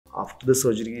after the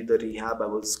surgery, the rehab, I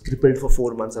was crippled for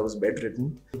 4 months. I was bedridden.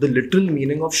 The literal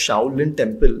meaning of Shaolin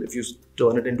Temple, if you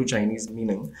turn it into Chinese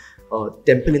meaning,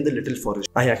 temple in the little forest.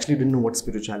 I actually didn't know what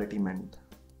spirituality meant.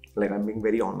 Like, I'm being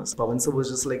very honest. Pawan sir was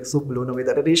just like so blown away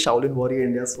that अरे Shaolin Warrior,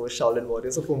 India's first Shaolin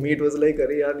Warrior. So for me it was like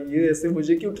अरे यार ये ऐसे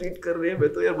मुझे क्यों treat कर रहे हैं, मैं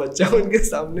तो यार बच्चा हूँ उनके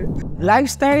सामने.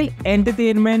 Lifestyle,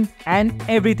 entertainment and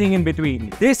everything in between.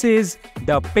 This is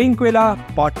the Pinkvilla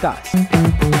Podcast.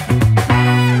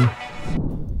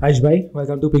 Harshh bhai,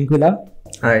 welcome to Pinkvilla.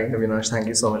 Hi Avinash,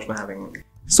 thank you so much for having me.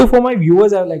 So for my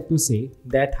viewers, I would like to say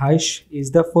that Harshh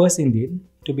is the first Indian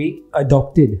to be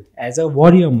adopted as a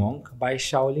warrior monk by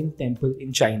Shaolin Temple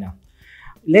in China.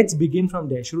 Let's begin from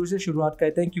there. शुरू से शुरुआत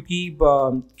करते हैं क्योंकि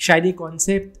शायद ये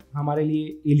concept हमारे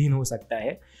लिए एलियन हो सकता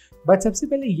है. बट सबसे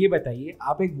पहले ये बताइए,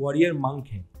 आप एक वॉरियर मंक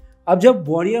हैं. अब जब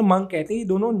वॉरियर मंक कहते हैं, ये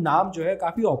दोनों नाम जो है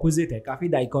काफ़ी ऑपोजिट है, काफ़ी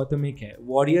डाइकोटोमिक है.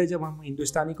 वॉरियर जब हम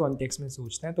हिंदुस्तानी कॉन्टेक्स्ट में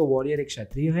सोचते हैं तो वॉरियर एक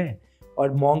क्षत्रिय है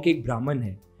और monk एक ब्राह्मण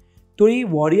है. तो ये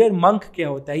वॉरियर मंक क्या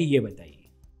होता है, ये बताइए.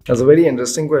 That's a very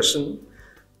interesting question.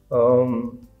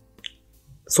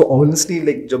 So honestly,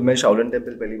 like जब मैं Shaolin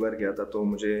Temple पहली बार गया था तो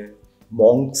मुझे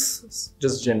monks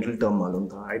just general term मालूम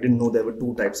था. I didn't know there were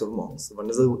two types of monks. One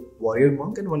is a warrior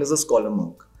monk and one is a scholar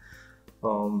monk.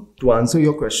 To answer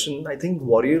your question, I think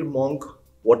warrior monk,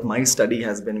 what my study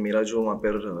has been, मेरा जो वहाँ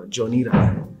पर journey रहा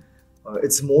है,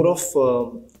 it's more of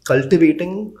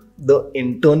cultivating the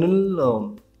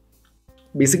internal,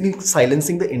 basically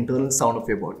silencing the internal sound of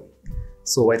your body.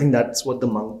 So I think that's what the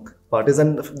monk part is,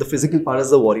 and the physical part is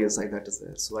the warrior side that is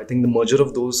there. So I think the merger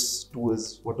of those two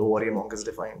is what a warrior monk is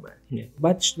defined by. Yeah.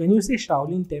 But when you say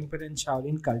Shaolin Temple and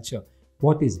Shaolin culture,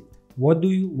 what is it?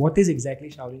 What is exactly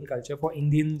Shaolin culture for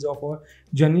Indians or for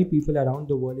generally people around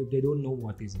the world if they don't know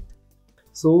what is it?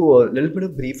 So a little bit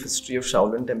of brief history of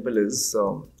Shaolin Temple is,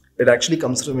 it actually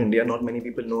comes from India. Not many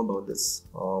people know about this.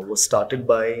 Was started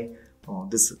by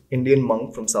this Indian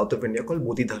monk from south of India called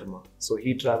Bodhidharma. So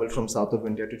he traveled from south of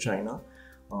India to China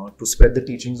to spread the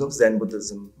teachings of Zen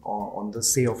Buddhism on the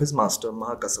say of his master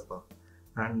Mahakassapa.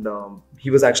 And he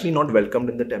was actually not welcomed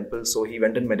in the temple, so he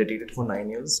went and meditated for 9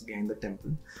 years behind the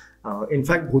temple. In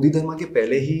fact, Bodhidharma के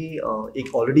पहले ही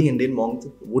एक already Indian monk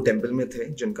वो temple में थे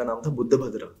जिनका नाम था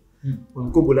बुद्धभद्र.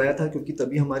 उनको बुलाया था क्योंकि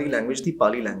तभी हमारी language थी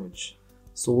Pali language.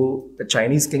 So the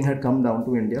Chinese king had come down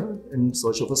to India in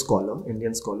search of a scholar,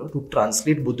 Indian scholar, to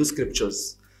translate Buddhist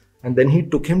scriptures. And then he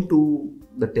took him to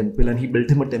the temple and he built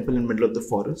him a temple in the middle of the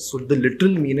forest. So the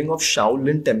literal meaning of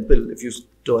Shaolin Temple, if you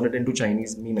turn it into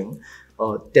Chinese meaning,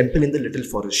 temple in the little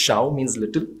forest. Shao means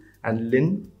little and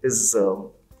Lin is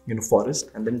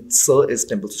forest, and then Sir is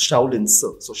temple. So Shaolin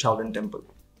Sir, so Shaolin Temple.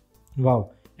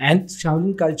 Wow. And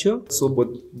Shaolin culture? So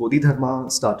Bodhidharma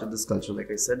started this culture,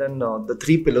 like I said, and the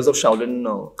three pillars of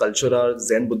Shaolin culture are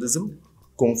Zen Buddhism,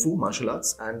 Kung Fu, martial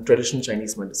arts, and traditional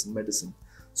Chinese medicine.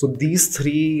 So these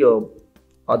three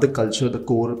are the culture, the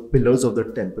core pillars of the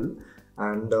temple.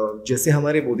 And जैसे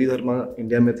हमारे Bodhidharma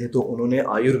India में थे तो उन्होंने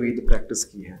Ayurveda practice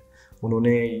की है,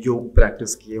 उन्होंने योग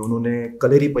प्रैक्टिस की है, उन्होंने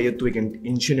कलरीपयट्टू एक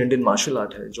एंशिएंट इंडियन मार्शल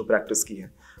आर्ट है जो प्रैक्टिस की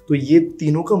है. तो ये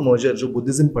तीनों का मर्जर जो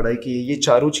बुद्धिज्म पढ़ाई की है, ये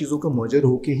चारों चीज़ों का मर्जर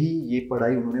होके ही ये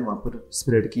पढ़ाई उन्होंने वहाँ पर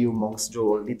स्प्रेड की. वो मॉन्क्स जो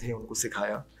ऑलरेडी थे उनको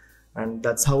सिखाया. And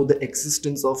that's how the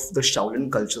existence of the Shaolin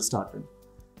culture started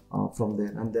from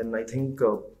there. And then I think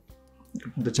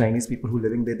the Chinese people who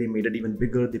living there, they made it even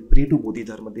bigger. They pray to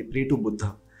Bodhidharma, they pray to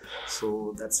Buddha. So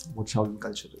that's what Shaolin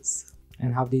culture is.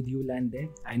 And how did you land there?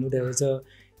 I know there was a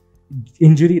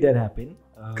injury that happened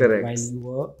correct, while you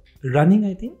were running,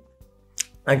 I think.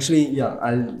 Actually, yeah,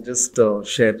 I'll just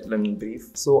share in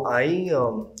brief. So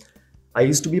I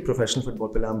used to be a professional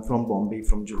football player. I'm from Bombay,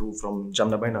 from Juhu, from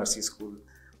Jamnabai Narsi School.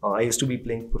 I used to be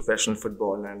playing professional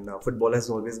football, and football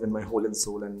has always been my whole and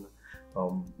soul, and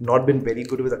not been very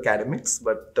good with academics,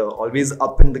 but always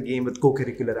up in the game with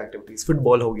co-curricular activities.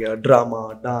 Football ho gaya, drama,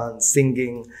 dance,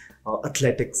 singing,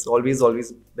 athletics, always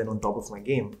been on top of my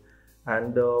game.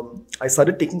 And I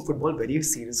started taking football very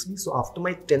seriously. So after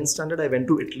my 10th standard, I went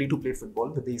to Italy to play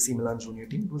football with the AC Milan junior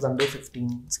team. It was under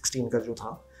 15-16 ka jo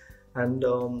tha. And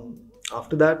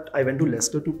after that, I went to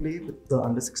Leicester to play with the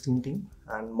under 16 team.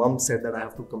 And mom said that I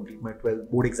have to complete my 12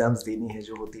 board exams deni hai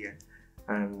jo hoti hai.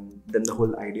 And then the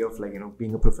whole idea of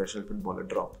being a professional footballer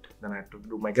dropped. Then I had to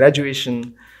do my graduation,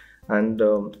 and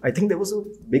I think there was a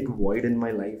big void in my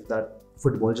life that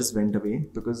football just went away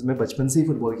because मैं बचपन से ही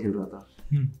football खेल रहा था.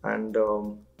 And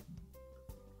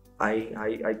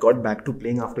I got back to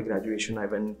playing after graduation. I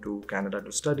went to Canada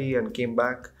to study and came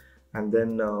back, and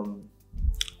then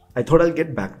I thought I'll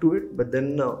get back to it, but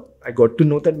then I got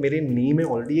to know that मेरे knee में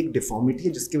already एक deformity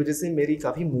है जिसकी वजह से मेरी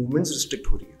काफ़ी movements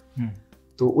restrict हो रही है.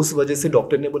 तो उस वजह से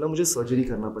डॉक्टर ने बोला मुझे सर्जरी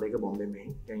करना पड़ेगा बॉम्बे में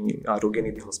ही, कहीं आरोग्य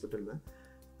निधि हॉस्पिटल में.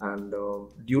 And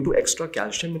due to extra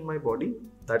calcium in my body,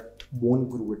 that bone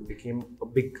grew. It became a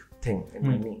big thing in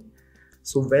my knee.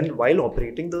 So while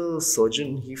operating, the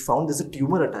surgeon, he found there's a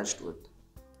tumor attached to it,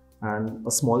 and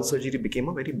a small surgery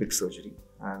became a very big surgery.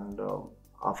 And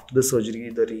after the surgery,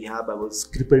 the rehab, I was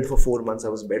crippled for 4 months. I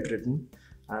was bedridden,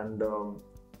 and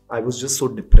I was just so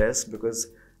depressed because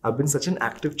I've been such an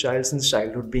active child since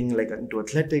childhood, being like into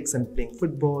athletics and playing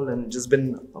football, and just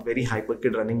been a very hyper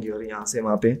kid running here, yahan se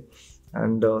wahan pe.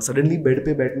 And suddenly bed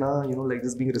pe baithna, like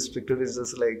just being restricted is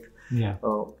just like,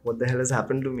 what the hell has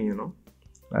happened to me,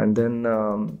 And then,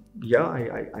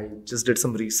 I just did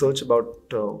some research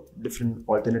about different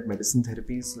alternate medicine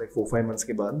therapies like 4-5 months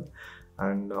ke baad.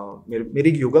 And मेरे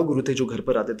एक योगा गुरु थे जो घर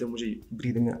पर आते थे, मुझे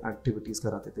breathing activities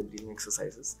कराते थे, breathing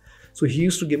exercises. So he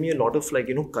used to give me a lot of like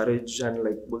courage and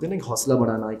like बोलते हैं ना, एक हौसला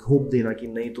बढ़ाना, एक होप देना कि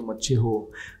नहीं तुम अच्छे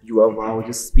हो, you are wow,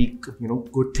 just speak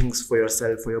good things for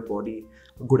yourself, for your body,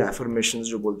 good affirmations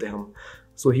जो बोलते हैं हम.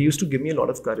 So he used to give me a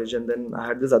lot of courage. And then I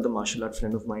had this other martial art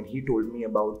friend of mine. He told me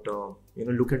about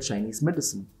look at Chinese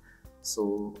medicine. So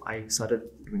I started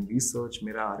doing research,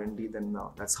 mera R&D. Then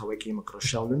that's how I came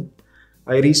across Shaolin.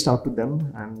 I reached out to them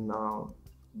and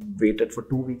waited for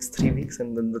 2 weeks, 3 weeks,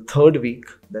 and then the 3rd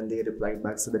week, then they replied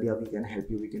back, said that yeah, we can help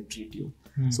you, we can treat you.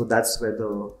 So that's where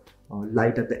the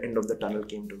light at the end of the tunnel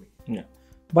came to me. Yeah,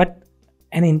 but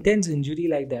an intense injury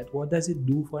like that, what does it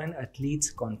do for an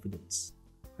athlete's confidence?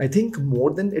 I think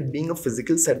more than it being a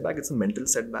physical setback, it's a mental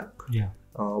setback. Yeah.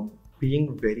 Being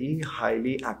very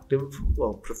highly active,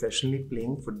 professionally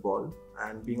playing football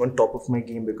and being on top of my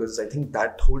game, because I think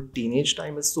that whole teenage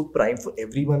time is so prime for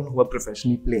everyone who are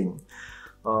professionally playing.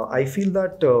 I feel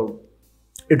that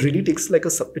it really takes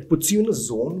it puts you in a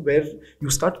zone where you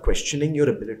start questioning your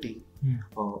ability.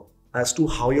 As to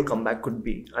how your comeback could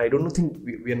be. I don't think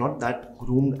we are not that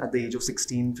groomed at the age of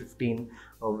 16, 15,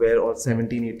 or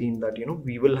 17, 18 that,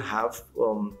 we will have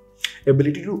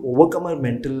ability to overcome our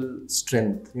mental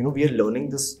strength. We are learning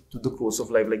this through the course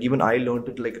of life. Like even I learned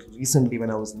it like recently when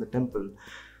I was in the temple.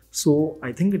 So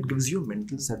I think it gives you a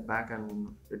mental setback, and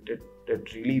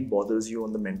it really bothers you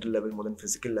on the mental level more than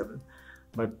physical level.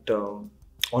 But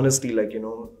honestly,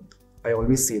 I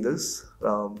always say this,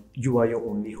 you are your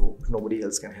only hope. Nobody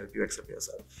else can help you except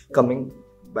yourself. Coming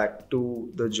back to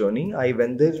the journey, I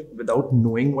went there without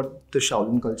knowing what the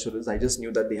Shaolin culture is. I just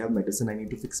knew that they have medicine, I need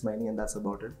to fix my knee, and that's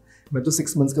about it. मैं तो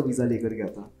 6 months का visa लेकर गया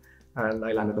था, and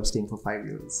I landed up staying for 5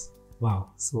 years. Wow.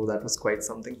 So that was quite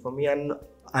something for me. And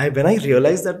when I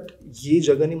realized that ये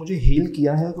जगह ने मुझे heal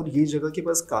किया है और ये जगह के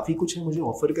पास काफ़ी कुछ है मुझे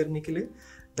offer करने के लिए,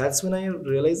 that's when I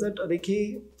realized that अरे कि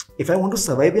if I want to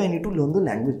survive, I need to learn the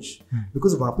language.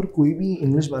 Because वहाँ पर कोई भी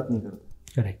English बात नहीं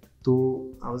करता. Correct. तो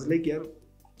I was like, यार,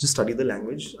 just study the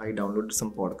language. I downloaded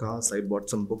some podcasts, I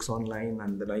bought some books online,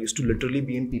 and then I used to literally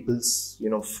be in people's,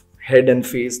 head and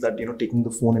face that, taking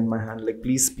the phone in my hand, like,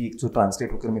 please speak, so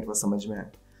translate होकर मेरे पास समझ में आए.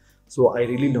 So I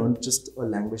really learned just a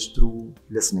language through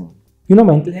listening.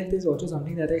 Mental health is also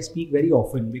something that I speak very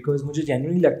often because मुझे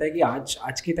genuinely लगता है कि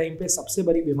आज के टाइम पे सबसे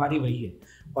बड़ी बीमारी वही है,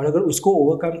 और अगर उसको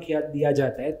ओवरकम दिया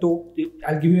जाता है तो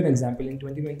I'll give you an example. In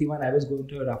 2021 I was going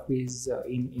through a rough phase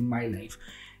in my life,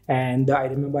 and I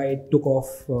remember I took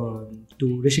off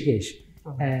to Rishikesh,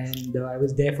 and I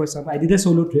was there for I did a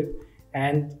solo trip,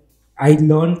 and I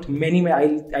learned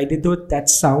I did that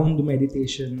sound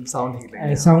meditation, sound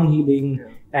healing.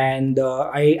 Yeah. And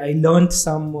I learned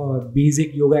some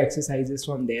basic yoga exercises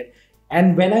from there,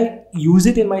 and when I use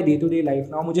it in my day-to-day life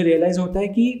now, मुझे realize होता है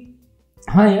कि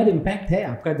हाँ यार impact है,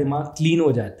 आपका दिमाग clean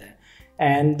हो जाता है.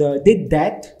 And did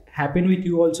that happen with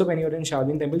you also when you're in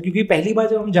Shaolin Temple? क्योंकि पहली बार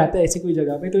जब हम जाते हैं ऐसी कोई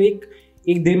जगह पे तो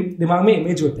एक दिमाग में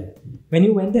image होता है. When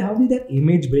you went there, how did that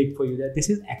image break for you that this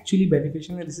is actually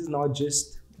beneficial and this is not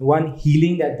just one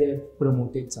healing that they've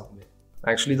promoted somewhere?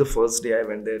 Actually, the first day I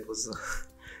went there,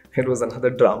 it was another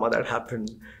drama that happened.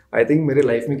 I think मेरे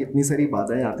life में कितनी सारी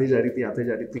बाधाएं आते जा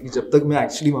रही थी कि जब तक मैं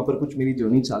एक्चुअली वहाँ पर कुछ मेरी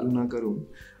जर्नी चालू ना करूँ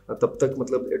तब तक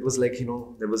मतलब it was like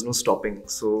there was no stopping.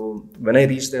 So when I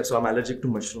reached there, so I'm allergic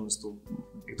to mushrooms, तो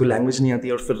एक तो लैंग्वेज नहीं आती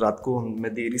और फिर रात को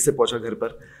मैं देरी से पहुँचा घर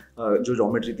पर जो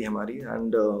डॉर्मेट्री थी हमारी,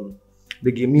 and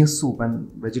they gave me a soup, and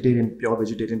pure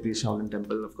vegetarian place, Shaolin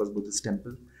Temple, of course Buddhist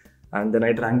temple. And then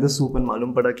I drank the soup and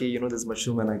malum pada ki, this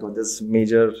mushroom, and I got this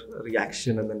major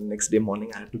reaction, and then next day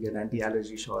morning I had to get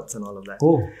anti-allergy shots and all of that.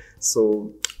 Oh.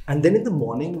 So, and then in the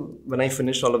morning when I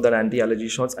finished all of that anti-allergy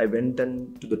shots, I went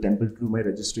to the temple to do my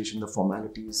registration, the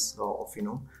formalities of,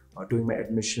 doing my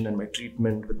admission and my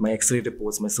treatment with my x-ray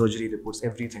reports, my surgery reports,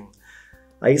 everything.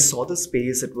 I saw the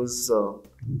space. It was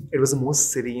the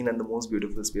most serene and the most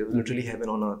beautiful space, literally heaven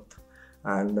on earth.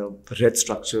 and red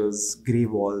structures, grey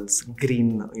walls,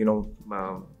 green,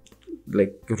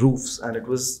 like roofs, and it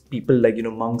was people like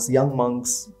monks, young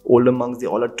monks, older monks, they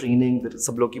all are training.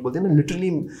 सब लोग की बोलते हैं ना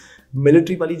literally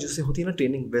military वाली जैसे होती है ना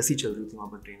training, वैसी चल रही थी वहाँ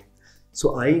पर training.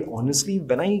 So I honestly,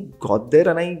 when I got there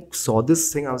and I saw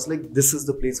this thing, I was like, this is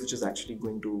the place which is actually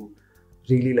going to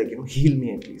really like heal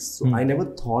me at least. So I never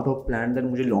thought or planned that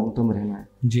मुझे long term रहना है.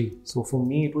 जी. So for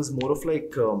me it was more of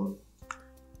like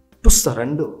to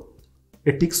surrender.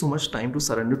 It takes so much time to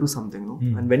surrender to something, no?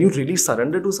 And when you really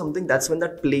surrender to something, that's when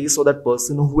that place or that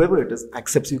person or whoever it is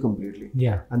accepts you completely.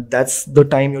 Yeah. And that's the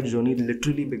time your journey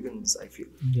literally begins, I feel.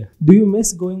 Yeah. Do you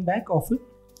miss going back often?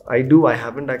 I do. I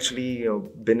haven't actually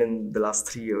been in the last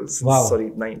 3 years. Wow. Sorry,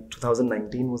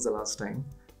 2019 was the last time.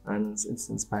 And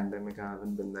since pandemic, I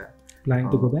haven't been there.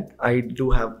 Planning to go back? I do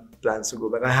have plans to go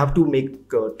back. I have to make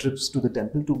trips to the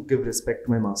temple to give respect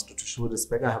to my master, to show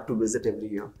respect. I have to visit every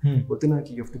year. Bolte na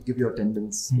ki you have to give your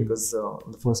attendance because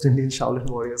I'm the first Indian Shaolin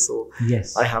warrior. So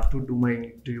yes, I have to do my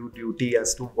duty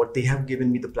as to what they have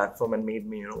given me the platform and made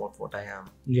me, what I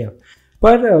am. Yeah.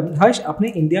 पर हर्ष, अपने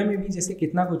India में भी जैसे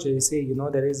कितना कुछ है, जैसे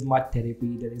there is mud therapy,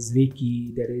 there is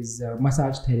recce, there is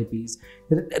massage therapies,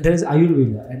 there is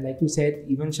Ayurveda, and like you said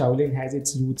even Shaolin has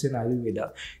its roots in Ayurveda.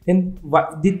 Then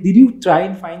did you try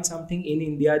and find something in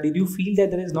India? Did you feel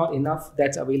that there is not enough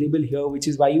that's available here,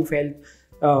 which is why you felt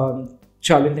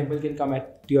Shaolin Temple can come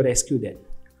at your rescue then?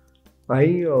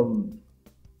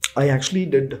 I actually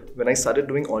did. When I started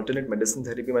doing alternate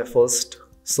medicine therapy, my first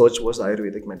search was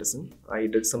Ayurvedic medicine. I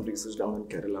did some research down in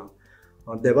Kerala.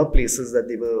 There were places that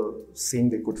they were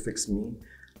saying they could fix me.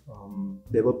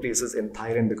 There were places in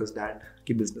Thailand because dad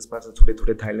की business partners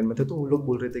थोड़े Thailand में थे, तो वो लोग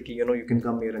बोल रहे थे कि you can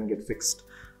come here and get fixed.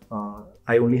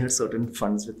 I only had certain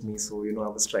funds with me, so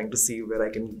I was trying to see where I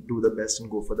can do the best and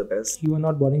go for the best. You were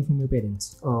not borrowing from your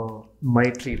parents?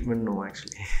 My treatment, no,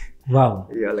 actually. Wow.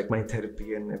 Yeah, like my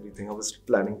therapy and everything. I was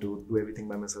planning to do everything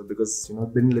by myself because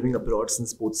I've been living abroad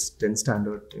since post 10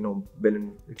 standard. Been in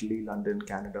Italy, London,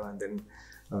 Canada, and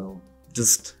then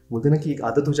just बोलते ना कि एक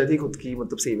आदत हो जाती है खुद की,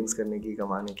 मतलब savings करने की,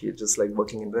 कमाने की, just like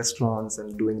working in restaurants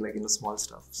and doing like small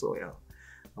stuff. So yeah.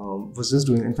 Was just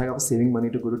doing. In fact, I was saving money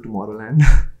to go to Tomorrowland.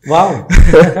 Wow.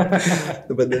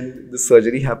 But then the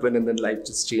surgery happened, and then life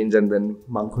just changed, and then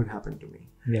monkhood happened to me.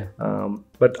 Yeah.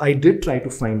 But I did try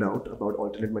to find out about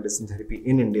alternate medicine therapy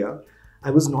in India.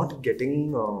 I was not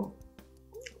getting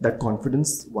that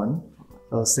confidence. One.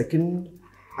 Second,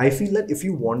 I feel that if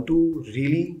you want to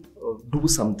really do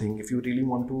something, if you really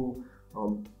want to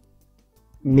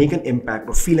make an impact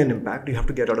or feel an impact, you have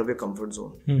to get out of your comfort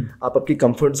zone. आप आपकी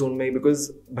comfort zone में, because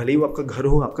भले ही वो आपका घर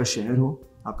हो, आपका शहर हो,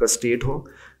 आपका state हो,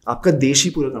 आपका देश ही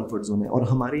पूरा comfort zone है. और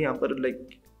हमारे यहाँ पर like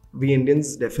we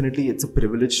Indians, definitely it's a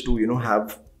privilege to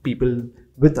have people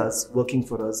with us, working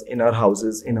for us in our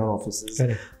houses, in our offices.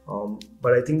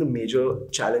 But I think the major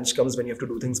challenge comes when you have to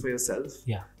do things for yourself.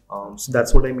 Yeah. So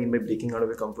that's what I mean by breaking out of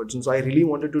your comfort zone. So I really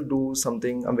wanted to do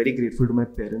something. I'm very grateful to my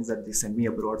parents that they sent me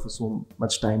abroad for so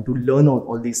much time to learn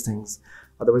all these things.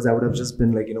 Otherwise, I would have just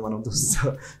been like one of those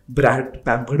brat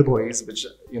pampered boys, which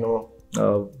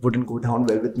wouldn't go down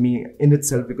well with me in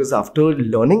itself. Because after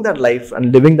learning that life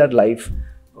and living that life,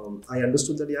 I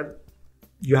understood that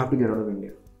you have to get out of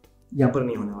India. यहाँ पर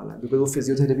नहीं होने वाला है. Because वो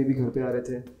physiotherapy भी घर पे आ रहे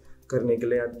थे करने के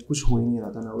लिए, यार कुछ हो ही नहीं रहा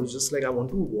था ना. I was just like, I want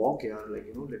to walk यार, like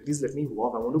at least let me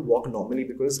walk. I want to walk normally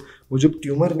because वो जब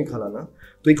ट्यूमर निकाला ना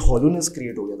तो एक hollowness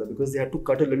create हो गया था because they had to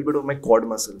cut a little bit of my quad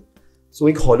muscle. So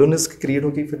एक hollowness create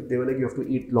होके फिर they were like, you have to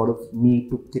eat lot of meat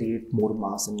to create more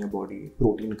mass in your body.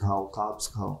 Protein खाओ,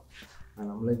 carbs खाओ.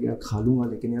 And I'm like, यार खा लूँगा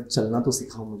लेकिन यार चलना तो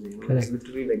सिखाओ मुझे. It's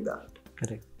literally like that.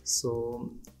 Correct. So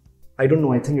I don't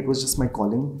know. I think it was just my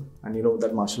calling, and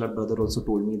that martial art brother also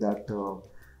told me that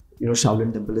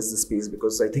Shaolin Temple is the space,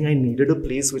 because I think I needed a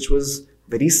place which was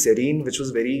very serene, which was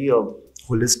very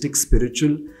holistic,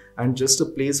 spiritual, and just a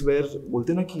place where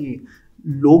बोलते ना कि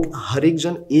लोग हर एक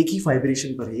जन एक ही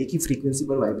vibration पर है, एक ही फ्रीक्वेंसी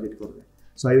पर वाइब्रेट कर रहे हैं.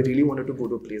 So I really wanted to go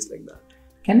to a place like that.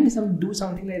 Can we do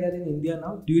something like that in India now?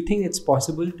 Do you think it's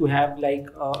possible to have like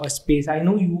a space? I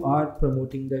know you are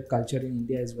promoting the culture in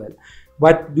India as well,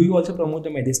 but do you also promote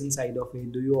the medicine side of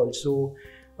it? Do you also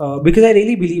because I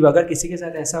really believe अगर किसी के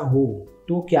साथ ऐसा हो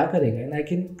तो क्या करेगा? And I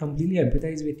can completely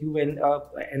empathize with you when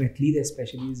an athlete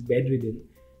especially is bedridden.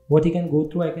 What he can go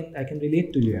through, I can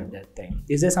relate to you at that time.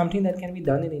 Is there something that can be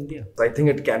done in India? I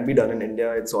think it can be done in India.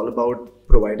 It's all about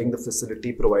providing the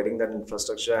facility, providing that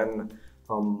infrastructure,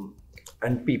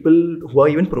 and people who are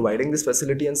even providing this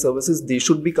facility and services, they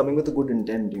should be coming with a good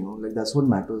intent, like that's what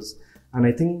matters. And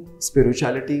I think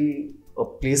spirituality, a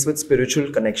place with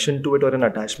spiritual connection to it or an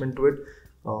attachment to it,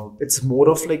 It's more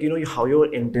of like, how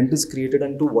your intent is created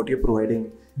and to what you're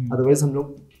providing. Otherwise हम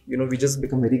लोग, we just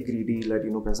become very greedy, like,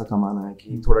 पैसा कमाना है,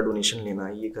 कि थोड़ा donation लेना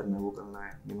है, ये करना है, वो करना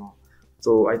है,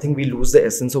 So I think we lose the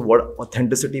essence of what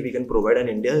authenticity we can provide, and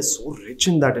India is so rich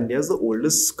in that. India is the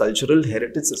oldest cultural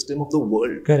heritage system of the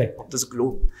world. Correct. Of this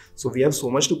globe. So we have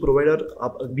so much to provide. और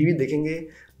आप अभी भी देखेंगे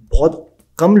बहुत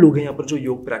कम लोग हैं यहाँ पर जो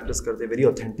योग प्रैक्टिस करते हैं, very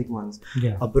authentic ones.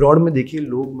 Abroad में देखिए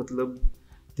लोग मतलब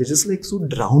they're just like so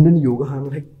drowned in yoga. I'm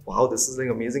like, wow, this is like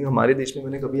amazing. हमारे देश में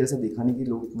मैंने कभी ऐसा देखा नहीं कि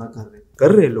लोग इतना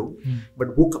कर रहे लोग,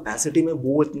 but वो capacity में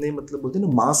वो इतने मतलब बोलते हैं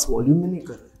ना mass volume में नहीं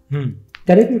कर रहे.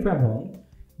 Correct me if I'm wrong.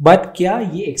 But क्या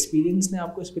ये एक्सपीरियंस ने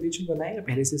आपको स्पिरिचुअल बनाया या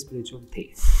पहले से स्पिरिचुअल थे?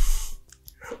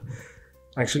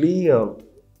 Actually,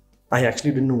 I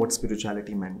actually didn't know what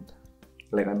spirituality meant.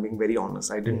 Like, I'm being very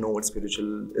honest. I didn't know what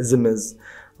spiritualism is.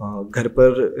 घर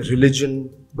पर religion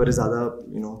पर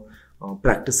ज़्यादा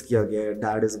practice किया गया है.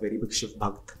 Dad is a very big Shiv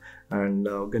भक्त, and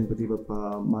गणपति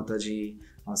बप्पा, माता जी,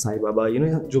 साई बाबा,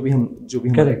 जो भी हम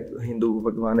हिंदू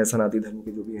भगवान है, सनातन धर्म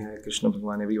के जो भी है, कृष्ण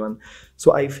भगवान, everyone.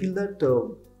 So I feel that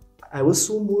I was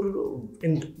so more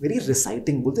in very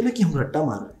reciting. बोलते ना कि हम रट्टा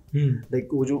मार रहे हैं, लाइक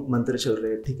वो जो मंत्र चल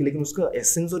रहे हैं, ठीक है, लेकिन उसका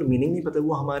एसेंस और मीनिंग नहीं पता,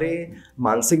 वो हमारे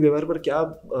मानसिक व्यवहार पर क्या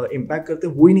इम्पैक्ट करते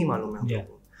हैं वो ही नहीं मालूम है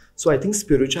हमको. सो I think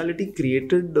spirituality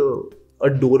created a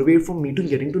doorway for me to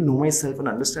getting to know myself and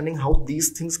understanding how these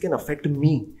things can affect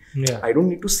me. I don't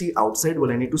need to see outside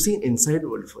world, I need to see inside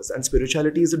world first, and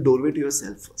spirituality is a doorway to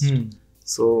yourself first.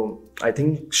 So I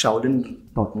think Shaolin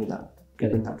taught me that,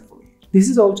 keeping that for me. This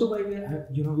is also why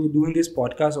we're doing this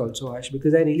podcast also, Harsh,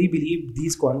 because I really believe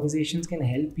these conversations can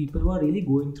help people who are really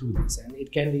going through this, and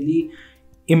it can really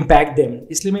impact them.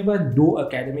 इसलिए मेरे पास 2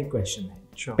 academic question है.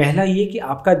 Sure. पहला ये कि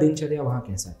आपका दिनचर्या वहाँ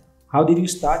कैसा था? How did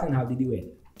you start and how did you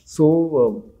end? So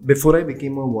before I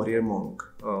became a warrior monk,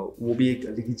 वो भी एक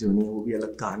अलग ही जर्नी है, वो भी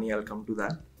अलग कहानी. I'll come to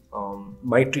that.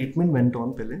 My treatment went on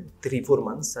पहले 3-4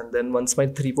 months, and then once my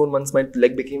 3-4 months my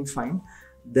leg became fine.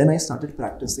 Then I started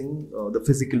practicing the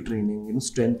physical training,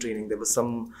 strength training. There was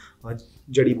some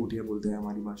जड़ी बूटियाँ बोलते हैं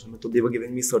हमारी भाषा में, तो they were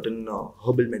giving me certain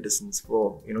herbal medicines for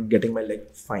getting my leg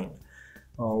fine.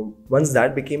 Once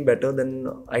that became better, then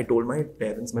I told my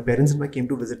parents. My parents and I came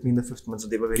to visit me in the 5th month,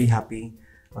 so they were very happy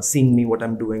seeing me what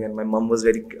I'm doing, and my mom was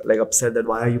very like upset that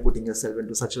why are you putting yourself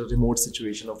into such a remote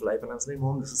situation of life. And I was like,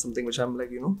 Mom, this is something which I'm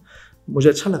like, मुझे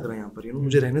अच्छा लग रहा है यहाँ पर,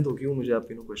 मुझे रहने दो, क्यों मुझे आप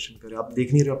क्वेश्चन करें, आप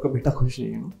देख नहीं रहे हो आपका बेटा खुश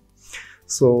है,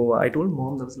 So I told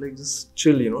mom, that was like, just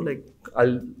chill, like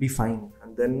I'll be fine.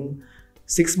 And then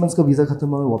 6 months का वीज़ा खत्म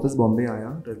हुआ, वापस बॉम्बे आया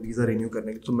वीज़ा रिन्यू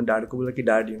करने के. तो मैं डैड को बोला कि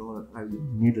dad, I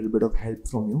need a little bit of help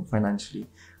from you financially.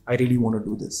 I really want to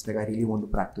do this. Like, I really want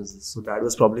to practice this. So dad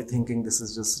was probably thinking this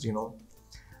is just,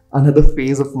 another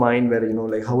phase of mine where,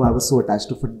 like how I was so attached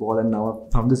to football, and now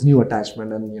I've found this new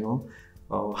attachment, and,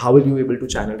 how are you able to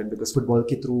channel it? Because football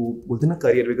ke through, bolte na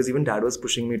career, because even dad was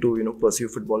pushing me to, pursue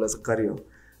football as a career.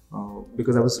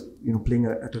 Because I was, playing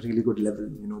at a really good level.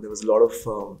 There was a lot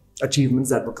of achievements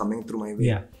that were coming through my way.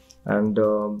 Yeah. And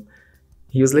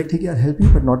he was like, "Okay, I'll help you,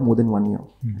 but not more than 1 year."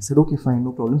 I said, "Okay, fine,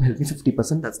 no problem. Help me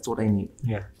 50%. That's what I need."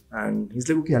 Yeah. And he's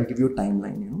like, "Okay, I'll give you a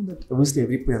timeline." That obviously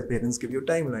every parents give you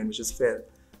a timeline, which is fair.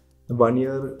 1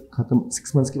 year,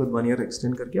 6 months के बाद 1 year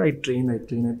extend करके I train,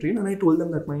 and I told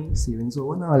them that my savings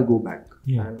over, now I'll go back.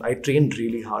 Yeah. And I trained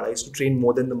really hard. I used to train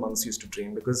more than the monks used to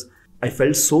train, because I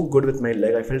felt so good with my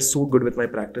leg. I felt so good with my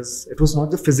practice. It was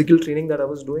not the physical training that I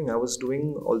was doing. I was doing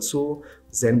also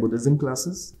Zen Buddhism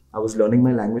classes. I was learning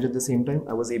my language at the same time.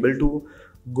 I was able to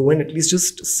go and at least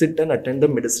just sit and attend the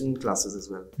medicine classes as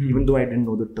well, even though I didn't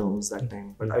know the terms that time.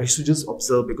 But I used to just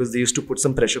observe, because they used to put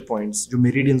some pressure points, जो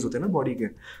meridians होते हैं ना body के,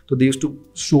 तो they used to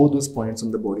show those points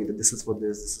on the body that this is for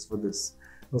this, this is for this.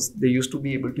 They used to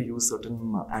be able to use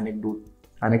certain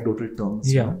anecdotal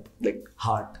terms, like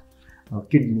heart,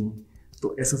 kidney.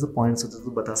 तो ऐसे points होते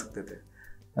तो बता सकते थे.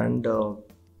 And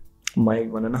my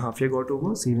 1.5 year got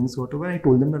over, savings got over. I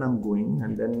told them that I'm going,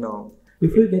 and then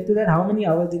before you get to that, how many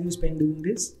hours did you spend doing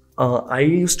this? I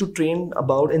used to train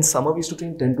in summer we used to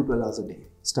train 10 to 12 hours a day,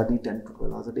 study 10 to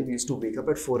 12 hours a day. We used to wake up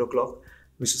at 4 o'clock,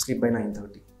 we used to sleep by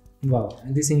 9:30. Wow.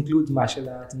 And this includes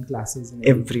martial arts and classes and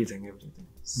everything.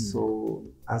 So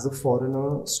as a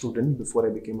foreigner student, before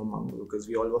I became a monk, because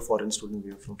we all were foreign students,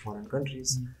 we were from foreign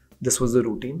countries, this was the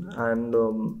routine. And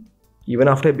even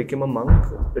after I became a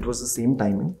monk, it was the same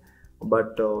timing,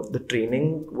 but the training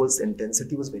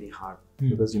intensity was very hard,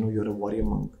 because you're a warrior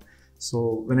monk. So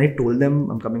when I told them,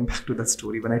 I'm coming back to that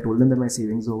story, when I told them that my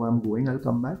savings over, I'm going, I'll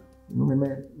come back, when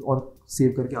मैं और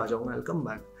save करके आ जाऊँगा, I'll come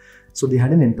back. So they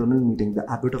had an internal meeting, the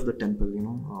abbot of the temple,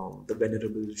 the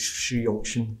venerable Sri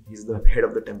Yongshin, he's the head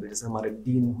of the temple, जैसे हमारे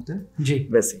dean होते हैं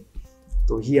वैसे.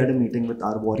 So he had a meeting with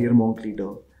our warrior monk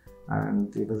leader.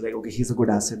 And it was like, okay, he's a good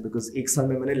asset because एक साल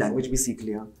में मैंने language भी सीख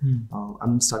लिया.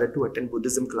 I'm started to attend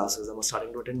Buddhism classes. I'm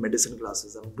starting to attend medicine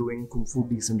classes. I'm doing kung fu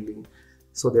decently.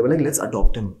 So they were like, let's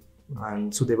adopt him.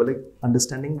 And so they were like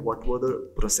understanding what were the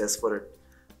process for it.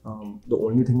 The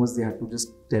only thing was they had to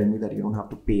just tell me that you don't have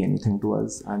to pay anything to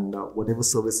us, and whatever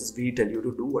services we tell you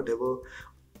to do, whatever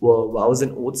vows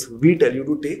and oaths we tell you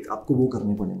to take, आपको वो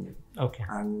करने पड़ेंगे. Okay.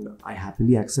 And I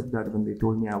happily accept that. When they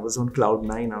told me, I was on cloud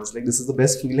 9. I was like, this is the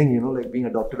best feeling, you know, like being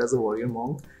adopted as a warrior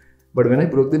monk. But when I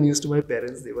broke the news to my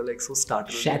parents, they were like so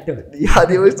startled. Shattered. Yeah,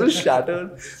 they were so shattered.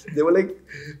 They were like,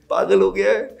 पागल हो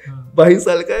गया है, 22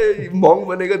 साल का है, monk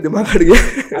बनेगा, दिमाग हट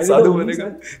गया, साधु बनेगा.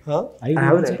 हाँ, I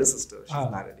have an elder sister.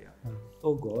 She's married. Yeah.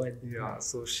 Oh God. Yeah.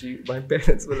 So my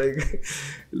parents were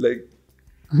like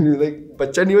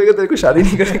बच्चा नहीं होगा तेरे को शादी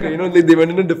नहीं करेगा. You know, like they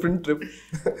went on a different trip.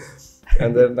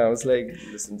 And then I was like,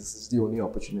 listen, this is the only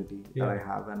opportunity that I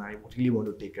have, and I really want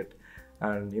to take it.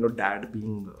 And you know, dad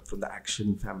being from the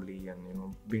action family, and you know,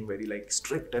 being very like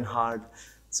strict and hard,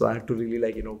 so I had to really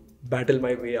like, you know, battle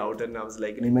my way out. And I was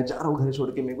like, नहीं मैं जा रहा हूँ घर छोड़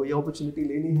के, मेरे को ये opportunity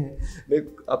लेनी है, मैं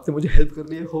आपने मुझे help कर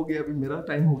लिया, हो गया, अभी मेरा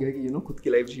time हो गया कि you know खुद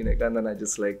की life जीने का. And then I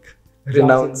just like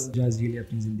renounce. जाजीले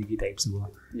अपनी जिंदगी types हुआ.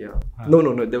 Yeah.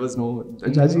 No, there was no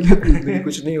जाजीले अपनी जिंदगी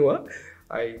कुछ नहीं हुआ.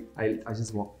 I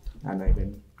just walked and I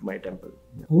went to my temple.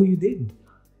 Yeah. Oh, you did?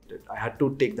 I had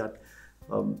to take that.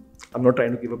 I'm not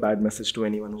trying to give a bad message to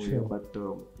anyone over here, but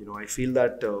you know, I feel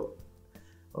that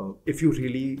if you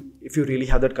really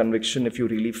have that conviction, if you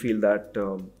really feel that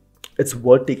it's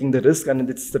worth taking the risk, and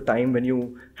it's the time when you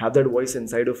have that voice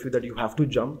inside of you that you have to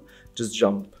jump, just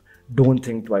jump. Don't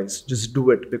think twice. Just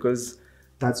do it, because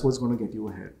that's what's going to get you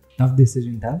ahead. Tough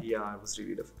decision, huh? Yeah, it was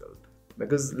really difficult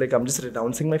because like I'm just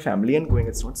renouncing my family and going.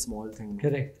 It's not a small thing.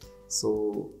 Correct.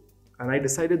 So, and I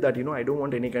decided that, you know, I don't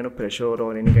want any kind of pressure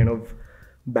or any kind of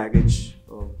baggage,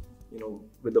 you know,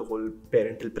 with the whole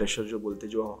parental pressure जो बोलते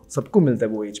जो सबको मिलता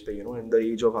है वो age पे, you know, in the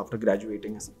age of after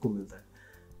graduating सबको मिलता है.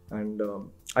 And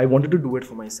I wanted to do it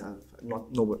for myself,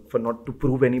 not to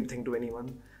prove anything to anyone.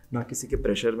 ना किसी के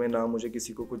pressure में, ना मुझे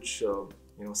किसी को कुछ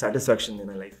you know satisfaction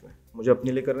देना life में. मुझे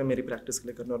अपने लिए करना है, मेरी practice के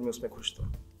लिए करना है, और मैं उसमें खुश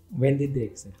था. When did they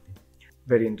accept it?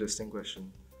 Very interesting question.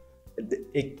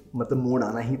 एक मतलब मोड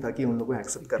आना ही था कि उन लोगों को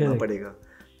एक्सेप्ट करना पड़ेगा.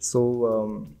 So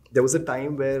there was a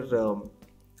time where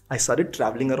I started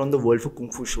traveling around the world for kung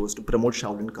fu shows to promote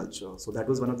Shaolin culture. So that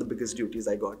was one of the biggest duties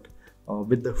I got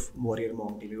with the warrior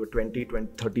monk team. We were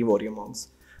 30 warrior monks.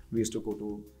 We used to go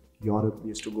to Europe, we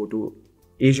used to go to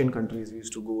Asian countries, we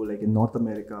used to go like in North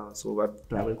America. So I've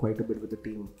traveled quite a bit with the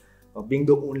team, being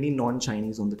the only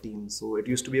non-Chinese on the team. So it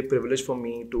used to be a privilege for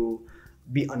me to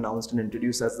be announced and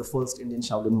introduced as the first Indian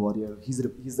Shaolin warrior. He's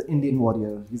the Indian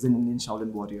warrior. He's an Indian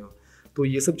Shaolin warrior. So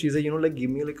ये सब चीज़ें, you know, like give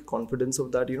me like confidence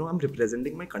of that, you know, I'm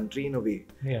representing my country in a way.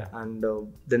 Yeah. And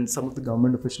then some of the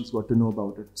government officials got to know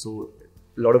about it. So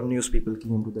a lot of news people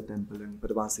came to the temple, and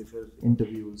फिर वहाँ से फिर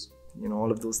interviews, you know,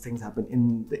 all of those things happen in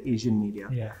the Asian media.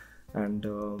 Yeah. And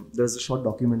there's a short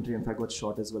documentary, in fact, got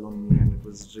shot as well on me, and it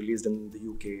was released in the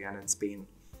UK and in Spain.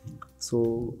 So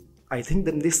I think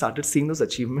then they started seeing those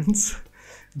achievements.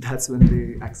 That's when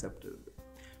they accepted.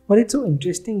 But it's so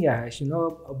interesting, Yash, you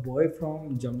know, a boy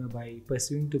from Jamnabai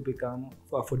pursuing to become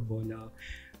a footballer.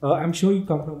 I'm sure you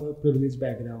come from a privileged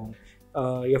background.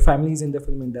 Your family is in the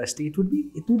film industry. It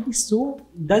would be so.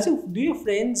 Do your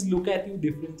friends look at you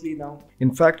differently now?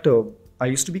 In fact, I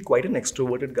used to be quite an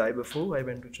extroverted guy before I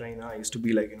went to China. I used to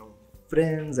be like, you know,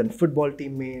 friends and football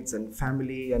teammates and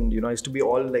family, and you know, I used to be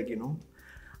all like, you know.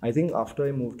 I think after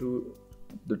I moved to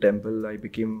the temple, I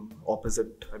became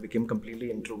opposite. I became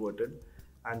completely introverted.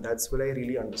 And that's when I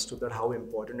really understood that how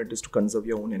important it is to conserve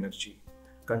your own energy,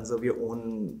 conserve your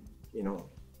own, you know,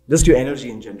 just your energy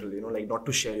in general, you know, like not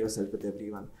to share yourself with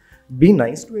everyone. Be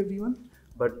nice to everyone,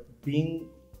 but being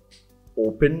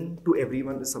open to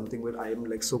everyone is something where I am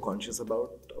like so conscious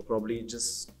about. Probably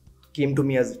just came to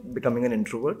me as becoming an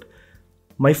introvert.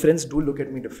 My friends do look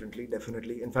at me differently,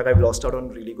 definitely. In fact, I've lost out on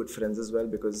really good friends as well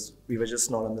because we were just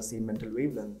not on the same mental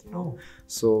wavelength, you know.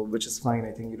 So, which is fine.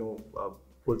 I think, you know,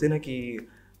 बोलते ना कि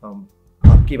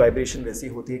आपकी vibration वैसी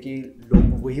होती है कि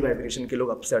लोग वही वाइब्रेशन के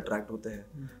लोग आपसे अट्रैक्ट होते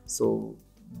हैं. सो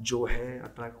जो है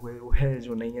अट्रैक्ट हुए वो है,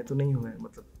 जो नहीं है तो नहीं हुआ है,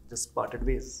 मतलब just parted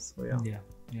ways. So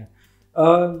yeah.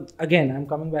 Again, I'm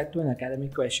coming back to an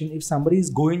academic question. If somebody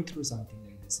is going through something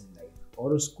like this in life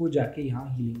और उसको जाके यहाँ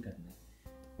healing करना है,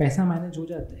 पैसा मैनेज हो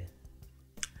जाता है.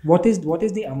 What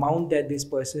is the amount that this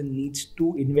person needs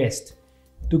to invest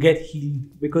to get healed?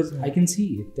 Because I can see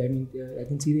it. I mean, I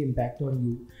can see the impact on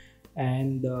you,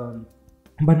 and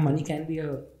but money can be a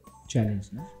challenge,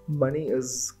 no? Money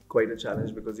is quite a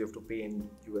challenge because you have to pay in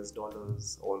US dollars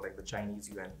or like the Chinese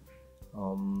yuan.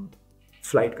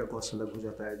 Flight का cost अलग हो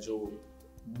जाता है, जो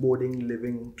boarding,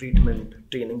 living, treatment,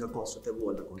 training का cost होता है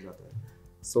वो अलग हो जाता है.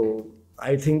 So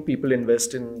I think people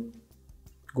invest in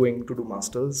going to do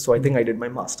masters. So I think I did my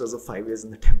masters of 5 years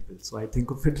in the temple. So I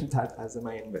think of it that as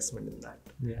my investment in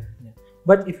that. Yeah.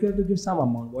 But if you have to give some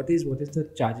amount, what is the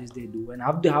charges they do, and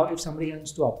how if somebody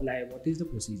wants to apply, what is the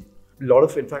procedure?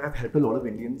 In fact, I've helped a lot of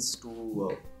Indians to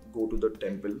go to the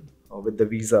temple with the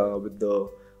visa, with the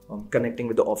connecting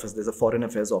with the office. There's a foreign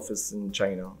affairs office in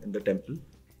China in the temple,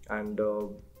 and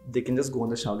they can just go on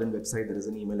the Shaolin website. There is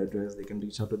an email address. They can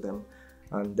reach out to them,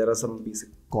 and there are some basic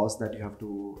costs that you have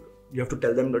to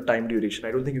tell them the time duration.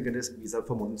 I don't think you can just visa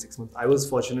for more than 6 months. I was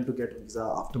fortunate to get visa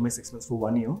after my 6 months for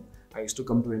 1 year. I used to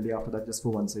come to India after that just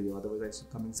for once a year. Otherwise, I used to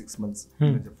come in 6 months.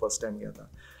 The first time gaya tha.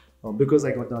 Because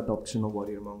I got the adoption of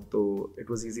Warrior Monk, so it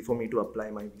was easy for me to apply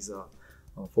my visa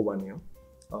for 1 year.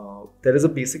 There is a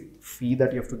basic fee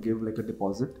that you have to give, like a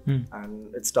deposit,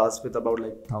 and it starts with about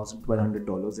like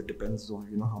 $1,200. It depends on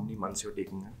how many months you're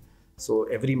taking it. So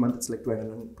every month it's like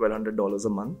 $1,200 a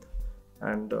month,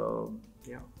 and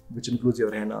which includes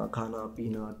your रहना, खाना,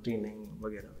 पीना, training,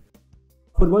 वगैरह.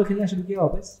 Football खेलना शुरू किया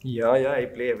वापस? Yeah, I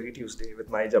play every Tuesday with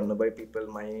my Jamnabai people,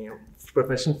 my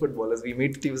professional footballers. We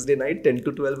meet Tuesday night, 10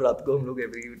 to 12 रात को हम लोग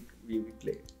we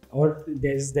play. Or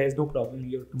there's no problem.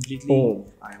 You're completely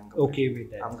I am okay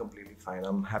with that. I'm completely fine.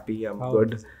 I'm happy. I'm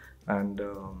good. And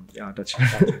touch.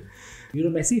 You're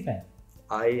a Messi fan.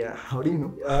 How do you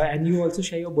know? And you also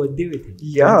share your birthday with him.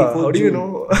 Yeah, how do you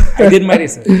know? I did my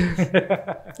research.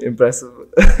 Impressive.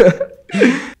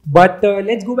 But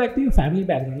let's go back to your family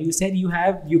background. You said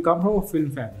you come from a film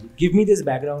family. Give me this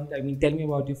background. I mean, tell me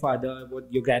about your father,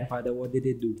 your grandfather, what did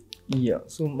they do? Yeah,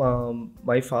 so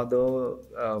my father,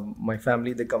 my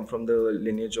family, they come from the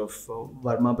lineage of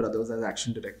Verma brothers as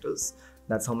action directors.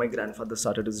 That's how my grandfather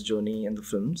started his journey in the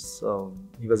films.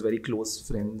 He was very close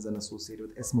friends and associated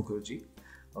with S. Mukherjee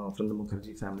from the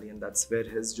Mukherjee family, and that's where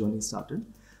his journey started.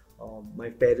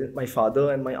 My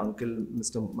father and my uncle,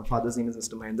 my father's name is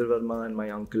Mr. Mahendra Verma, and my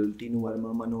uncle Tinu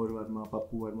Verma, Manohar Verma,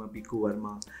 Pappu Verma, Piku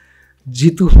Verma,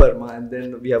 Jitu Verma, and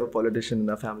then we have a politician in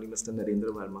our family, Mr.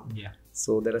 Narendra Verma. Yeah.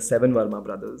 So there are 7 Verma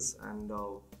brothers, and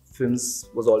films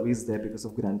was always there because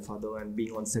of grandfather and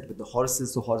being on set with the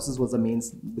horses. So horses was the main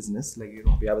business. Like,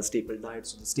 we have a staple diet.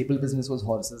 So the staple business was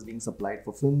horses being supplied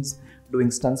for films,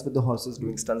 doing stunts with the horses,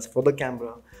 doing stunts for the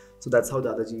camera. So that's how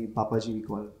Dadaji, Papaji we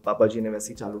call. Papaji ne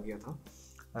वैसे ही चालू किया था.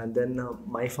 And then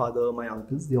my father, my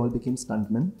uncles, they all became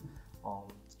stuntmen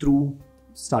through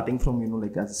starting from,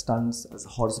 like as stunts, as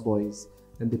horse boys.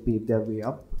 Then they paved their way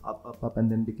up,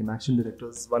 and then became action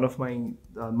directors. One of my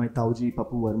Tauji,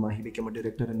 Pappu Verma, he became a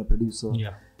director and a producer.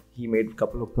 Yeah. He made a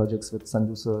couple of projects with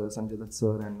Sanjay Dutt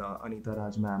sir, and Anita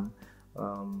Raj ma'am,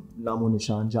 Namo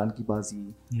Nishan, Janki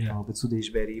Bazi, with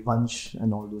Sudesh Berry, Vansh,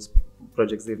 and all those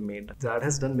projects they've made. Dad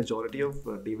has done majority of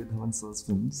David Dhawan sir's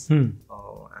films,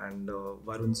 and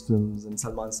Varun's films, and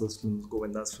Salman sir's films,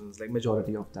 Govinda's films, like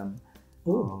majority of them.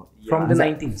 From the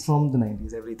 90s? From the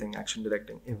 90s, everything, action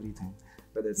directing, everything.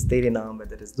 Whether it's Tere Naam,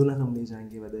 whether it's Dulhan Hum Le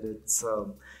Jayenge, whether it's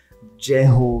Jai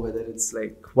Ho, whether it's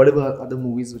like whatever other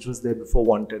movies which was there before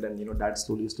Wanted, and Dad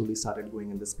slowly started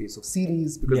going in the space of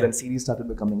series, because then series started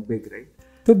becoming big, right?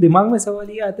 तो दिमाग में सवाल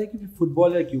ये आता है कि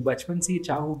footballer क्यों बचपन से ये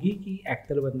चाह होगी कि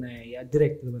एक्टर बनना है या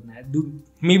डायरेक्टर बनना है,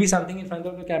 may be something in front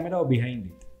of the camera और behind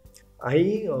it.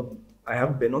 I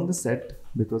have been on the set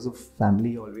because of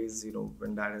family always,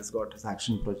 when Dad has got his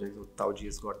action projects or Tauji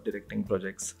has got directing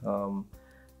projects.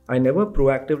 I never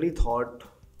proactively thought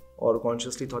or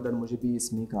consciously thought that मुझे भी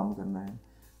इसमें काम करना है.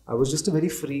 I was just a very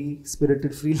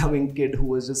free-spirited, free-loving kid who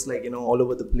was just like, all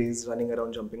over the place, running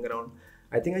around, jumping around.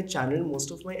 I think I channeled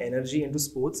most of my energy into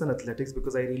sports and athletics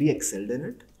because I really excelled in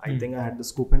it. I think I had the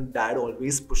scope, and Dad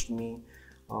always pushed me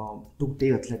to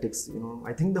take athletics.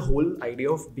 I think the whole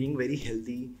idea of being very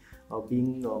healthy,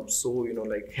 being so,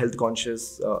 like health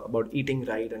conscious about eating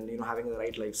right and, having the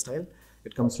right lifestyle,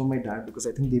 it comes from my dad, because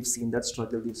I think they've seen that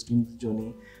struggle, they've seen the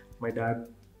journey. My dad,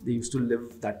 they used to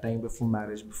live that time before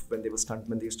marriage, when they were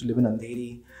stuntmen, they used to live in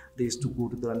Andheri. They used to go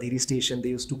to the Andheri station. They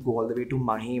used to go all the way to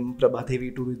Mahim,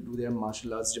 Prabhadevi to do their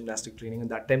martial arts, gymnastic training. And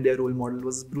that time their role model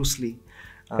was Bruce Lee.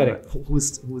 Correct. Who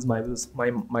is my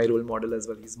role model as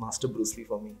well. He's Master Bruce Lee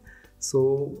for me.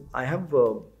 So I have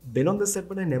been on the set,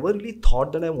 but I never really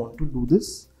thought that I want to do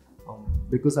this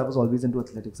because I was always into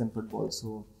athletics and football.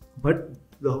 So, but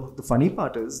the funny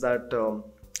part is that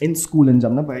in school in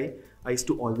Jamnabai, I used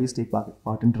to always take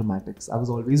part in dramatics. I was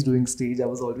always doing stage. I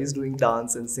was always doing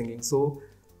dance and singing. So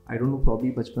I don't know,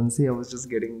 probably bachpan se I was just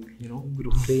getting,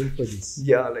 groomed. Trained for this.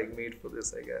 Yeah, like made for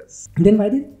this, I guess. Then why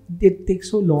did it take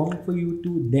so long for you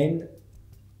to then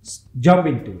jump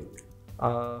into it?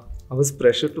 I was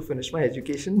pressured to finish my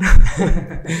education.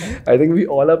 I think we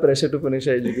all are pressured to finish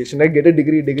our education. Like get a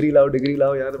degree lao,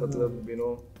 yaar,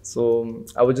 matlab, So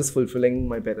I was just fulfilling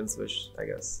my parents' wish, I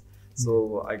guess.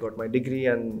 So I got my degree,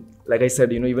 and like I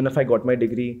said, even if I got my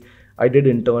degree, I did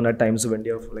intern at Times of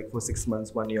India for 6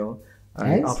 months, 1 year.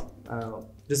 And Nice.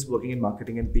 Just working in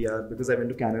marketing and PR, because I went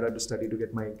to Canada to study to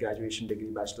get my graduation degree,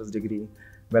 bachelor's degree.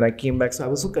 When I came back, so I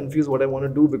was so confused what I want to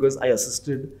do, because I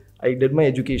assisted, I did my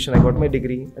education, I got my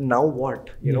degree, and now what?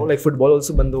 Like football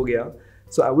also band ho gaya.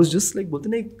 So I was just like, बोलते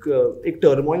ना एक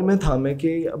turmoil में था मैं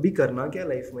कि अभी करना क्या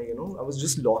life में, I was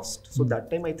just lost. So that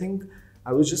time I think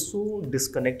I was just so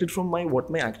disconnected from what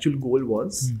my actual goal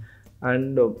was.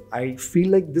 And I feel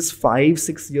like this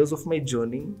 5-6 years of my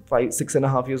journey,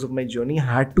 6.5 years of my journey,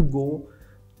 had to go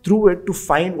through it to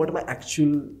find what my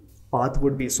actual path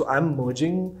would be. So I'm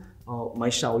merging my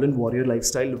Shaolin Warrior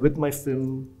lifestyle with my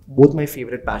film, both my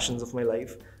favorite passions of my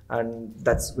life, and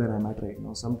that's where I'm at right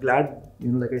now. So I'm glad,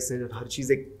 like I said, हर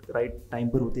चीज़ एक right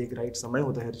time पर होती है, एक right समय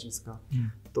होता है हर चीज़ का.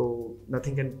 So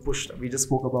nothing can push. We just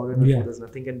spoke about it before. There's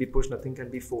nothing can be pushed, nothing can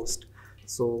be forced.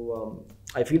 So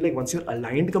I feel like once you're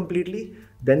aligned completely,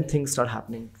 then things start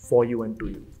happening for you and to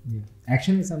you. Yeah.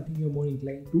 Action is something you're more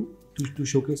inclined to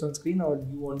showcase on screen, or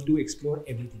you want to explore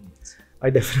everything else? I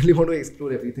definitely want to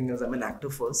explore everything else. I'm an actor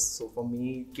first, so for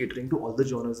me, catering to all the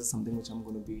genres is something which I'm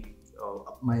going to be.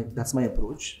 That's my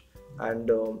approach. And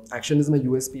action is my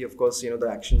USP, of course. The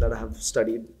action that I have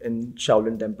studied in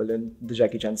Shaolin Temple and the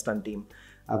Jackie Chan stunt team.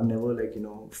 I've never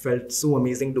felt so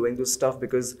amazing doing this stuff,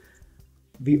 because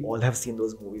we all have seen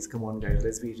those movies. Come on, guys,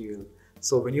 let's be real.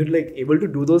 So when you're able to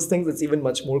do those things, it's even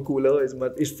much more cooler.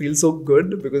 It feels so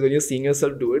good, because when you're seeing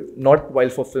yourself do it, not while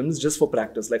for films, just for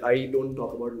practice. Like I don't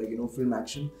talk about film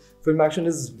action. Film action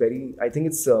is I think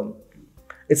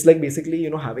it's like basically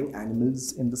having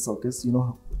animals in the circus.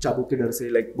 चाबुक के डर से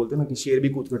बोलते हैं ना कि शेर भी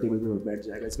कूद कर टेबल पे बैठ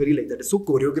जाएगा. It's very like that. It's so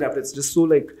choreographed. It's just so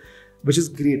which is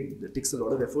great. It takes a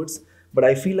lot of efforts. But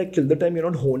I feel like till the time you're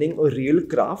not honing a real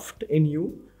craft in you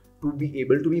to be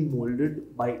able to be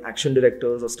molded by action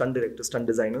directors or stunt directors, stunt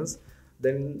designers,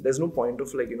 then there's no point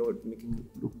of making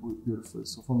it look beautiful.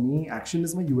 So for me, action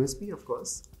is my USP, of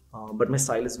course. But my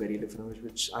style is very different,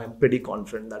 which I'm pretty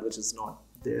confident that which is not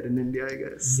there in India, I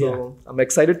guess. So I'm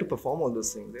excited to perform all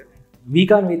those things. Yeah. We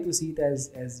can't wait to see it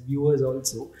as viewers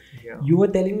also. Yeah. You were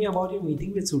telling me about your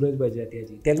meeting with Suraj Bajatia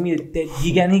ji. Tell me,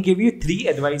 he gave you 3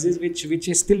 advices which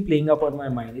is still playing up on my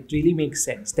mind. It really makes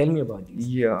sense. Tell me about these.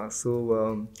 Yeah.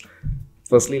 So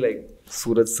firstly,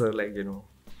 Suraj sir,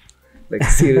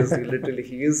 seriously,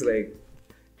 literally,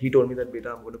 he told me that,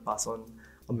 beta, I'm going to pass on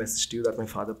a message to you that my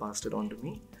father passed it on to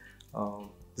me.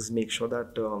 Just make sure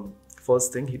that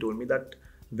first thing, he told me that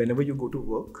whenever you go to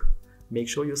work, make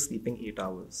sure you're sleeping 8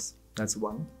 hours. That's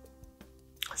one.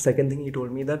 Second thing, he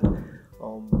told me that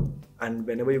and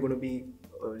whenever you're going to be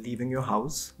leaving your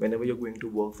house, whenever you're going to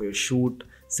work for your shoot,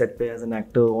 set pay as an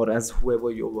actor or as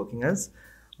whoever you're working as,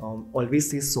 always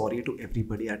say sorry to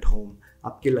everybody at home.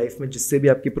 आपके life में जिससे भी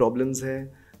आपकी problems है,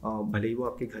 भले ही वो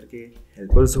आपके घर के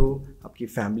हेल्पर्स हो, आपकी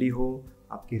फैमिली हो,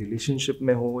 आपके रिलेशनशिप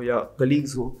में हो या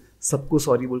कलीग्स हो, सबको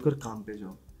सॉरी बोलकर काम पे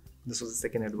जाओ. This was the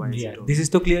second advice. Yeah, this is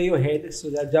to clear your head so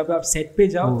that जब आप set पे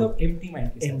जाओ तब empty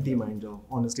mind जाओ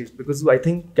on a stage, because I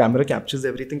think camera captures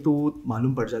everything, तो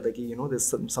मालूम पड़ जाता है कि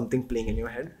there's something playing in your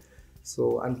head.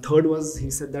 So and third was, he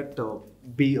said that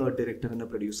be a director and a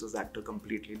producer's actor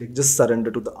completely. Just surrender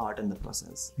to the art and the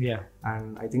process. Yeah.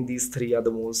 And I think these 3 are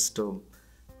the most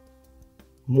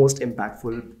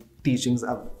impactful teachings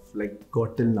I've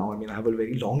got till now. I mean, I have a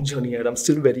very long journey and I'm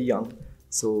still very young.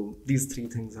 So these 3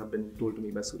 things have been told to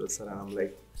me by Suraj sir, and I'm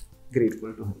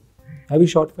grateful to him. Have you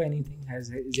shot for anything?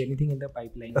 Is anything in the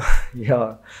pipeline?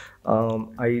 Yeah,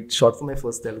 I shot for my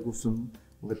first Telugu film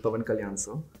with Pawan Kalyan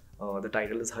sir. The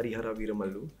title is Harihara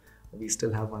Veeramallu. We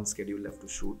still have one schedule left to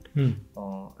shoot.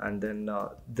 And then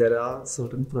there are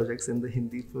certain projects in the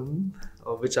Hindi film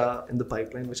which are in the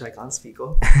pipeline, which I can't speak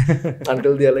of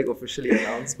until they are officially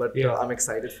announced. But I'm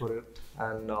excited for it,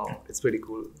 and it's pretty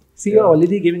cool. See, you're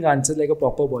already giving answers like a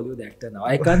proper Bollywood actor now.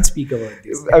 I can't speak about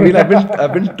this. I mean,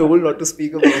 I've been told not to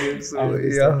speak about it. So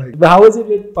yeah. But how was it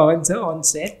with Pawan sir on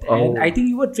set? And I think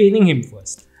you were training him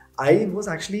first. I was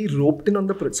actually roped in on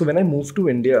the project. So when I moved to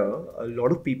India, a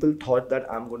lot of people thought that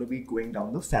I'm going to be going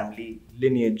down the family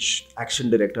lineage, action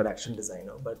director, action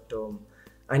designer. But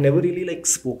I never really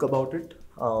spoke about it.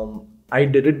 I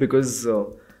did it because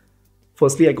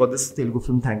firstly, I got this Telugu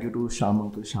film, thank you to Sham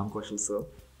Kaushal sir.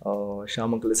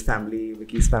 Shyam Uncle's family,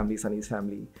 Vicky's family, Sunny's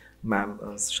family, ma'am,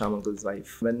 Shyam Uncle's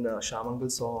wife. When Shyam Uncle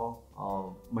saw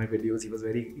my videos, he was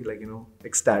very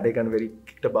ecstatic and very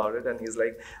kicked about it, and he's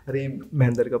like, "Arey,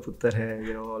 Mahendra ka puttar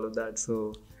hai," all of that.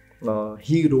 So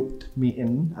he roped me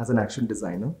in as an action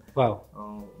designer. Wow.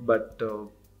 But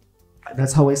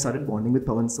that's how I started bonding with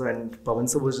Pawan sir, and Pawan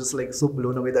sir was just like so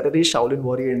blown away that अरे Shaolin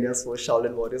Warrior, India's first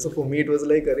Shaolin Warrior. So for me it was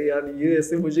like अरे यार ये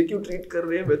ऐसे मुझे क्यों treat कर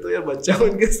रहे हैं, मैं तो यार बच्चा हूँ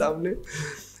इनके सामने.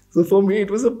 So for me it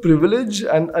was a privilege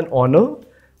and an honor,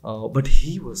 but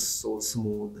he was so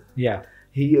smooth. Yeah.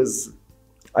 He is.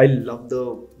 I love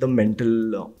the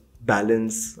mental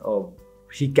balance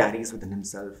he carries within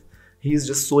himself. He is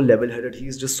just so level-headed. He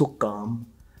is just so calm,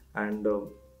 and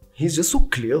he's just so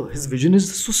clear. His vision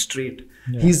is so straight.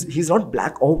 Yeah. He's not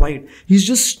black or white. He's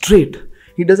just straight.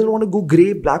 He doesn't want to go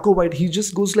gray, black or white. He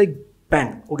just goes like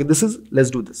bang. Okay, let's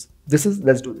do this.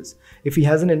 Let's do this. If he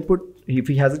has an input, if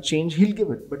he has a change, he'll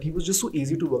give it. But he was just so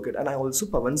easy to work it. And I also,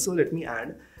 Pawan sir, let me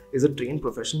add, is a trained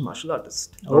professional martial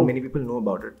artist. Not many people know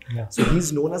about it. Yeah. So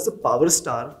he's known as the power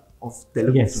star of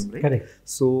Telugu film, right? Correct.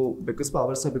 So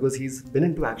because he's been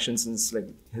into action since like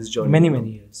his journey.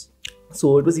 Many years.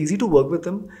 So it was easy to work with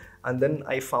him. And then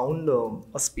I found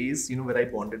a space, where I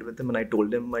bonded with him, and I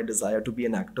told him my desire to be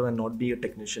an actor and not be a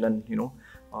technician, and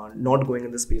not going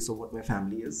in the space of what my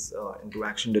family is into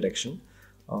action direction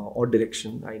or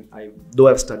direction. Though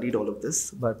I've studied all of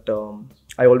this, but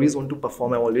I always want to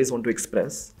perform. I always want to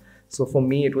express. So for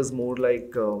me, it was more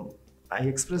like I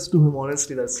expressed to him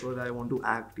honestly. That's what I want to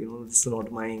act. This is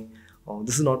not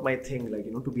my thing.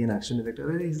 Like to be an action director.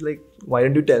 And he's like, why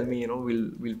don't you tell me?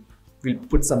 We'll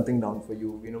put something down for you.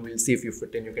 We'll see if you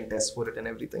fit in. You can test for it and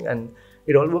everything. And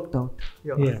it all worked out.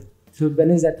 Yeah. So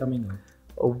when is that coming out?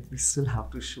 Oh, we still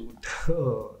have to shoot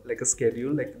like a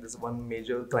schedule. Like there's one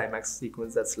major climax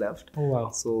sequence that's left. Oh wow!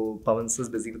 So Pawan sir is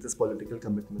busy with his political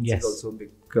commitments. Yes. He's also a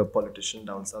big politician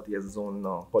down south. He has his own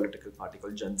political party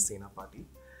called Jan Sena Party.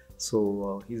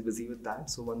 So he's busy with that.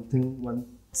 So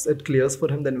once it clears for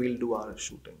him, then we'll do our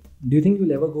shooting. Do you think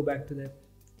you'll ever go back to that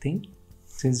thing?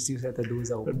 Since you said the doors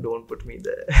are open. Don't put me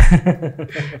there.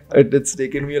 It's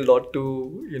taken me a lot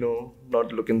to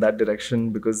not look in that direction,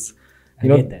 because I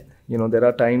get that. There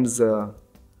are times there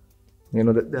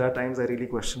are times I really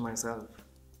question myself.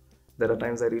 There are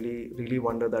times I really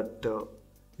wonder that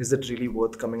is it really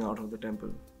worth coming out of the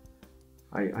temple?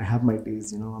 I have my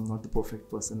days, I'm not the perfect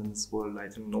person in this world. I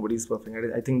think nobody's perfect.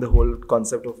 I think the whole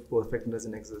concept of perfect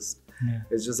doesn't exist. Yeah.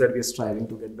 It's just that we're striving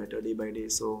to get better day by day.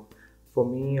 So for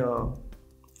me,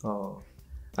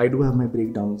 I do have my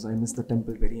breakdowns. I miss the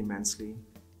temple very immensely,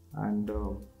 and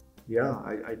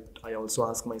I also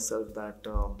ask myself that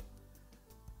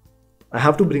I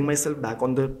have to bring myself back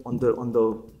on the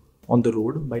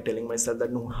road by telling myself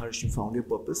that no, Harsh, you found your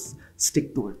purpose.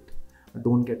 Stick to it.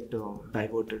 Don't get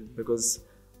diverted, because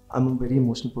I'm a very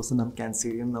emotional person. I'm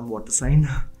Cancerian. I'm water sign.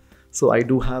 So I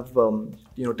do have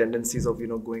tendencies of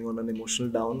going on an emotional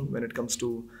down when it comes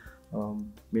to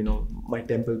my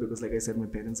temple, because like I said, my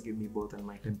parents gave me birth and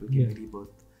my temple gave me rebirth.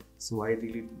 So I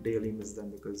really dearly miss them,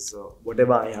 because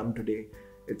whatever I am today,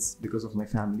 it's because of my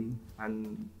family,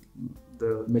 and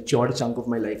the matured chunk of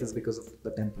my life is because of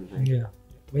the temple. Right? Yeah.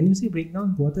 When you say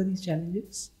breakdown, what are these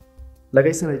challenges? Like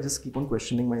I said, I just keep on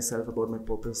questioning myself about my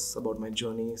purpose, about my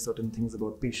journey, certain things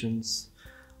about patience.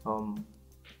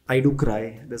 I do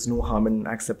cry. There's no harm in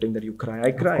accepting that you cry.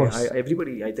 I cry.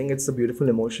 Everybody. I think it's a beautiful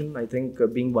emotion. I think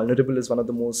being vulnerable is one of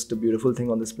the most beautiful thing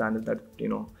on this planet that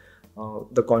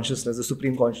the consciousness, the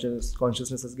supreme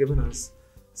consciousness has given us.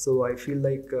 So I feel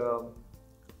like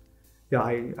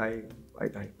I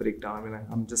break down. I mean,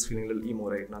 I'm just feeling a little emo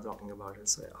right now talking about it.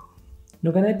 So yeah. No,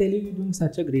 when I tell you, you're doing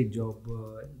such a great job.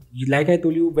 Like I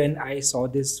told you, when I saw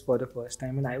this for the first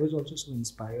time, and I was also so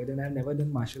inspired, and I've never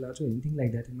done martial arts or anything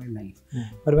like that in my life.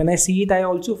 But when I see it, I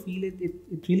also feel it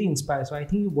really inspires. So I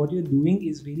think what you're doing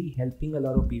is really helping a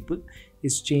lot of people.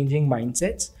 It's changing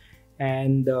mindsets.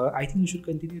 And I think you should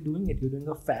continue doing it. You're doing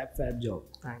a fab job.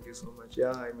 Thank you so much.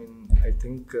 Yeah, I mean, I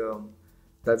think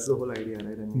that's the whole idea,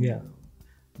 right? I mean,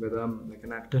 whether I'm like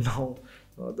an actor now,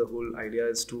 the whole idea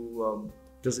is to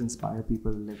just inspire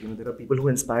people. Like, there are people who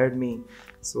inspired me.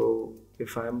 So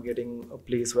if I'm getting a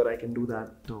place where I can do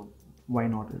that, why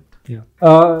not it? Yeah.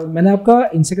 मैंने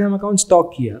आपका Instagram account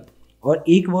stock किया, और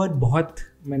एक word बहुत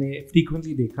मैंने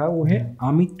frequently देखा, वो है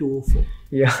Amitofo.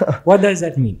 Yeah. What does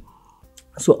that mean?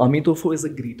 So Amitofo is a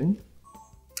greeting.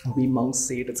 We monks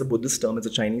say it. It's a Buddhist term. It's a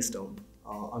Chinese term.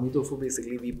 Amitofo,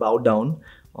 basically, we bow down.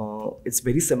 It's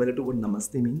very similar to what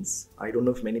Namaste means. I don't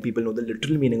know if many people know the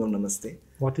literal meaning of Namaste.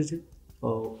 What is it?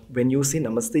 when you say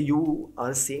namaste, you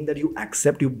are saying that you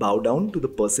accept, you bow down to the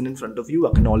person in front of you,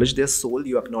 acknowledge their soul,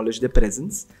 you acknowledge their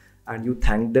presence, and you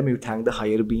thank them, you thank the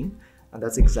higher being. And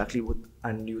that's exactly what,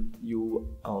 and you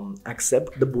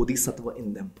accept the bodhisattva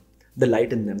in them, the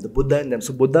light in them, the Buddha in them.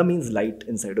 So Buddha means light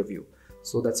inside of you.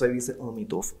 So that's why we say Ami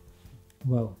Tofu.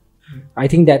 Wow. I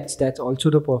think that's also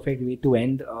the perfect way to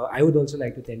end. I would also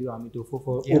like to tell you, Ami Tofu,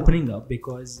 for opening up,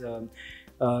 because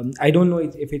I don't know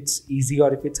if it's easy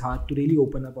or if it's hard to really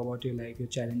open up about your life, your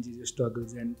challenges, your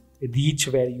struggles, and reach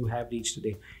where you have reached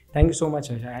today. Thank you so much,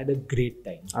 Harshh. I had a great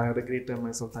time. I had a great time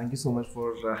myself. Thank you so much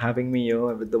for having me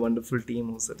here with the wonderful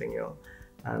team who's sitting here.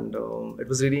 And it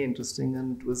was really interesting,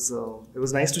 and it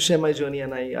was nice to share my journey,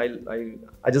 and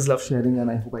I just love sharing,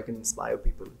 and I hope I can inspire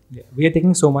people. Yeah, we are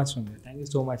taking so much from you. Thank you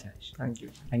so much, Harshh. Thank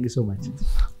you. Thank you so much.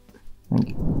 Thank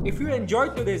you. If you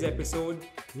enjoyed today's episode,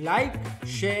 like,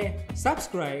 share,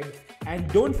 subscribe,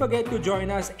 and don't forget to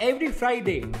join us every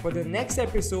Friday for the next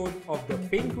episode of the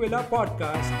Pinkvilla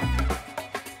Podcast.